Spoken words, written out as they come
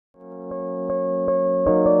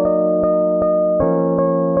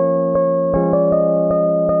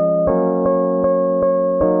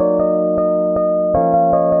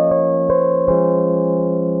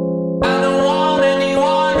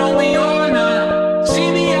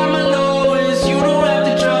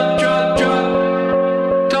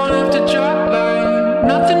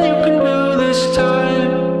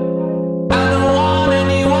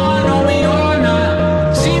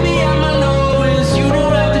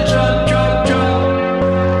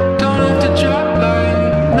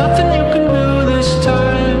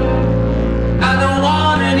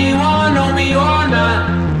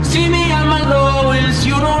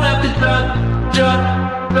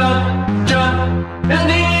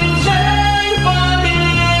Anything for me,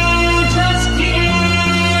 just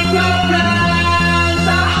keep your plans.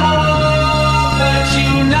 I hope that you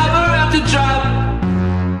never have to drop.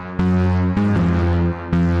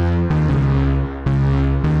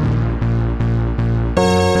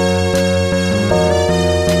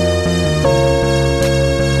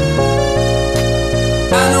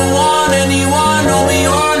 I don't want anyone, know me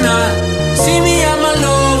or not. See me at my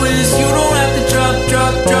lowest, you don't have to drop.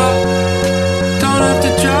 Don't have to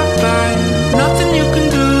drop by, nothing you can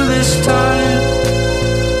do this time.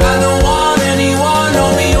 I don't want anyone,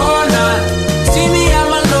 know me or not. See me at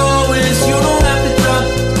my lowest, you don't have to drop.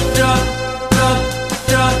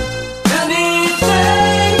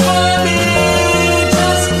 Anything for me,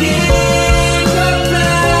 just keep your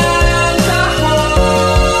plans. I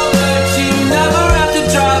hope that you never have to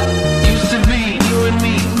drop. Used to be you and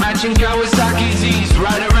me, matching Kawasaki Z's,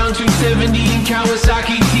 right around 270 in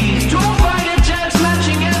Kawasaki T's. Two fighter jets,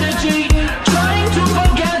 matching energy, trying to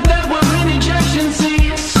forget that we're in ejection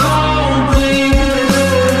seats. So please,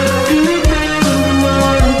 deep in the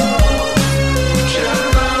world,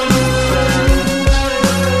 check out your friends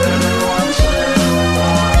every once in a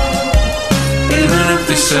while. Even if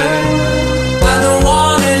they say I don't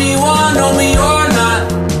want anyone, know me or not.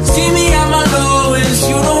 See me at my lowest,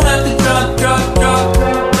 you don't have to drop.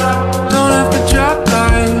 Don't have to drop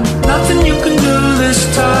by, nothing you can do this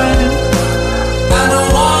time. I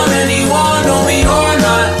don't want anyone, know me or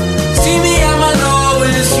not. See me at my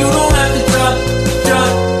lowest, you don't have to drop.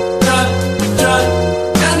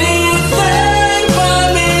 Anything for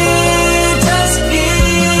me, just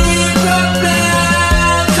keep your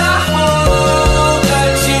plans. I hope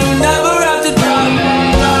that you never have to drop.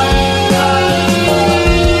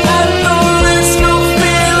 I know there's no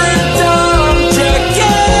feeling dumb, check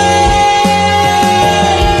it.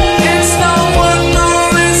 It's no worth the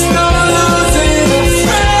risk of losing a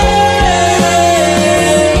friend.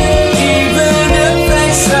 Even if they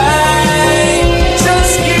say,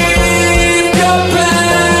 just keep your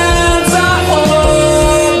plans. I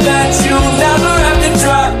hope that you'll never have to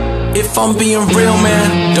drop. If I'm being real,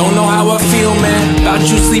 man, don't know how I feel, man. About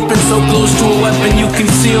you sleeping so close to a weapon you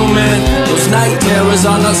conceal, man. Those night terrors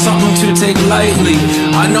are not something to take lightly.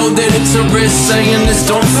 I know that it's a risk saying this,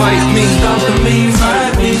 don't fight me. Stopping me,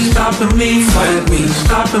 fight me, stopping me, fight me,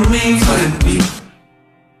 stopping me, fight me.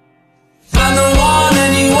 I don't want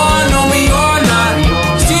anyone, know me or not.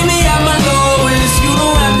 See me at my lowest, you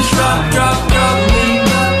don't have to drop.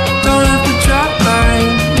 Don't have to drop by,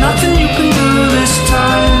 nothing you can do this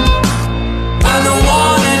time. I don't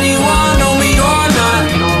want anyone, know me or not.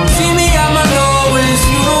 See me at my lowest,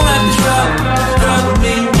 you don't have to drop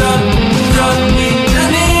me.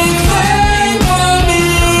 Anything for me,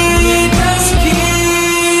 just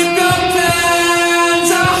keep your plans.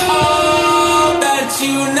 I hope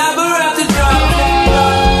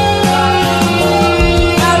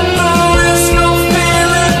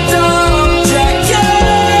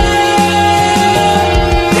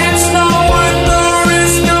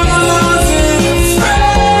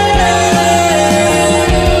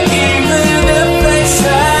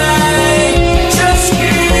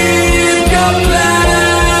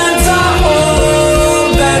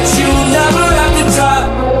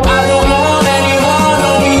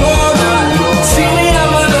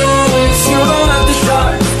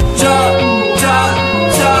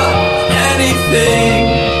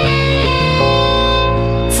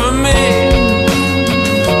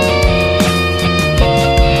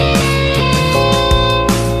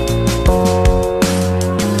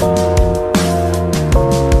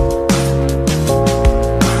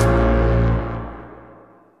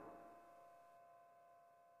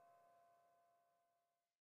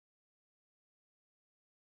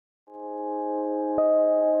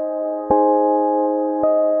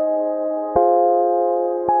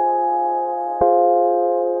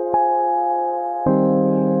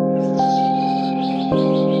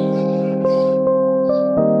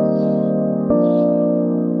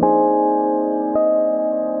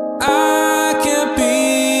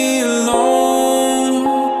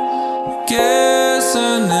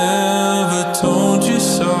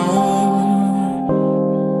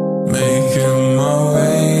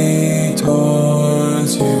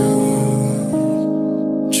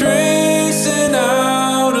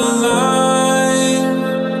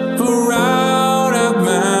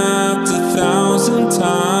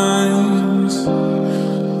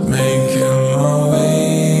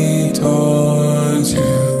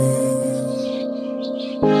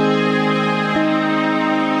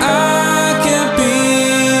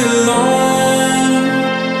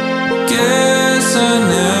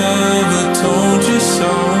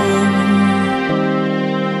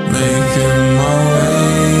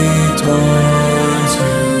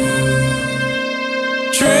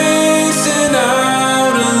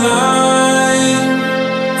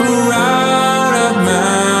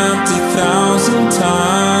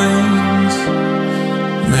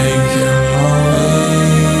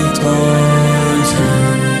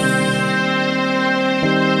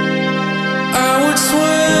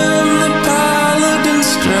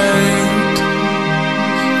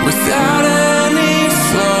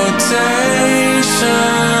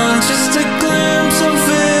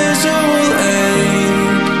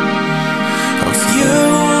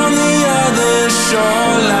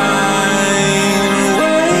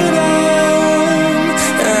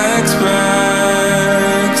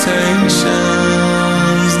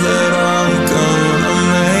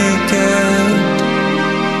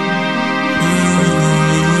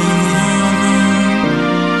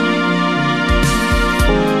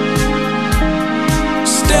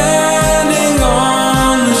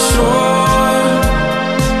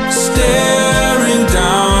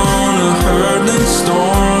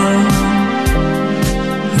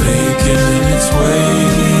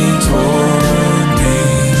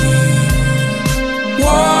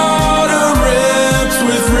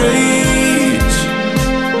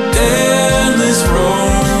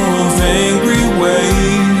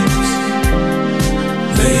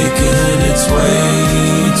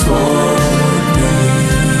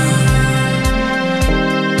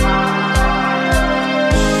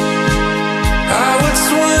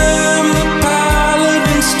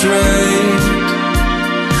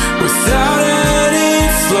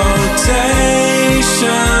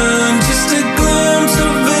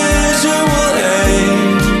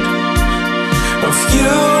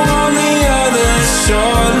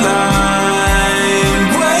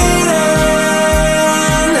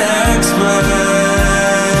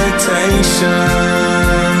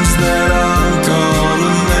that I'm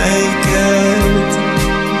gonna make it.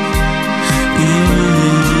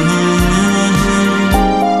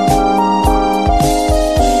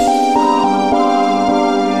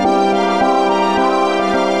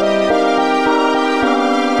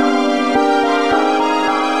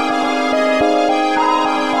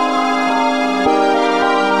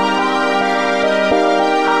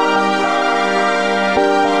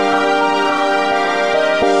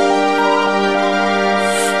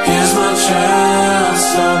 Here's my chance,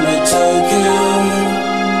 let me take it.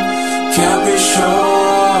 Can't be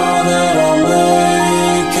sure that I'll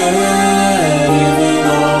make it, even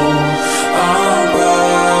though I'm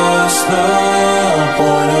past the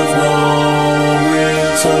point of no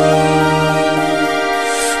return.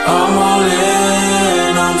 I'm all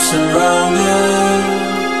in, I'm surrounded.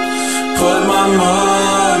 Put my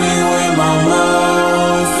money where my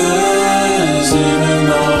mouth is, even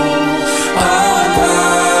though I'm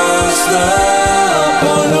past the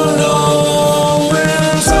point of no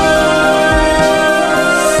return.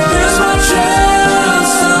 Here's my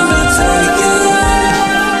chance, time to take it.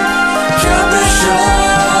 Can't be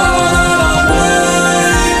sure that I'll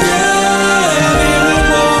make it, even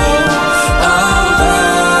though I'm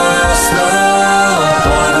past the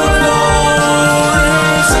point of no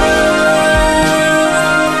return.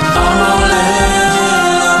 I'm all in,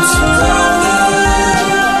 I'm surrounded.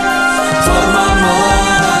 Put my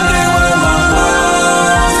money where my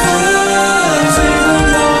mouth is, even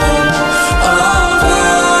though I'm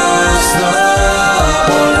past the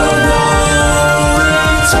point of no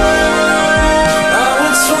return. I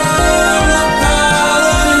would swim the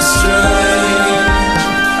paladin strait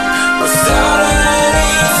without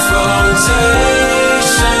any foundation,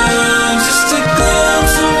 just a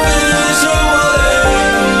glimpse of visual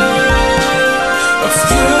aid of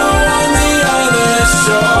you on the other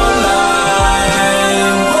shoreline,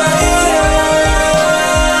 waiting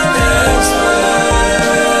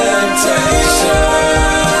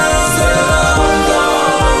expectations that I'm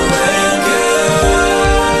gonna make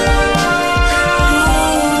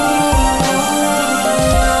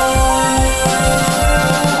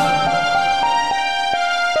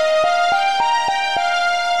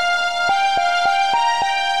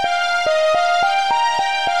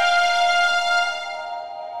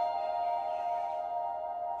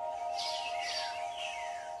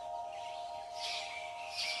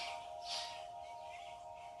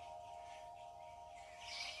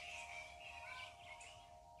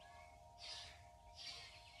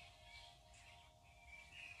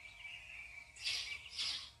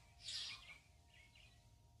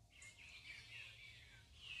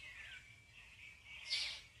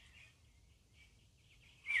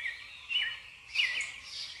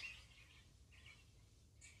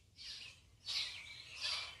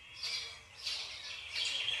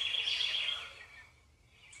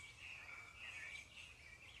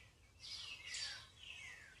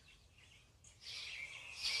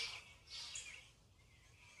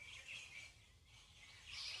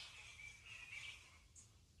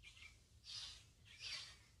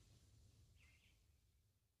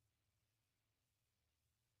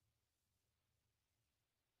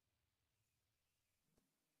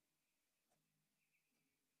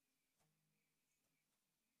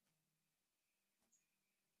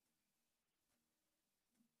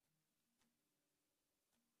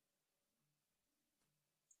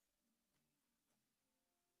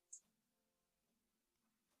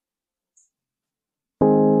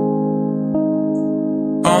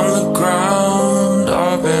on the ground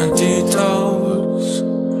are banditos,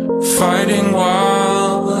 fighting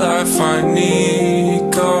while I find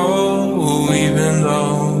Nico, even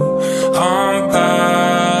though I'm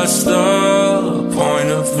past the point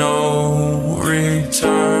of no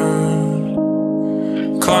return.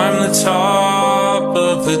 Climb the top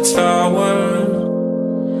of the tower,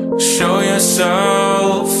 show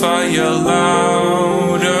yourself how you're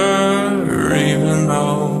louder, even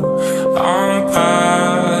though I'm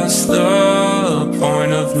past the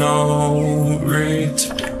point of no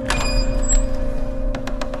return.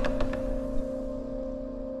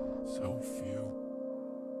 So few,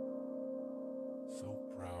 so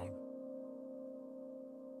proud,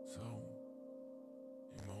 so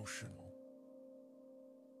emotional.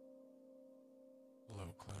 Hello,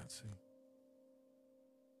 Clancy.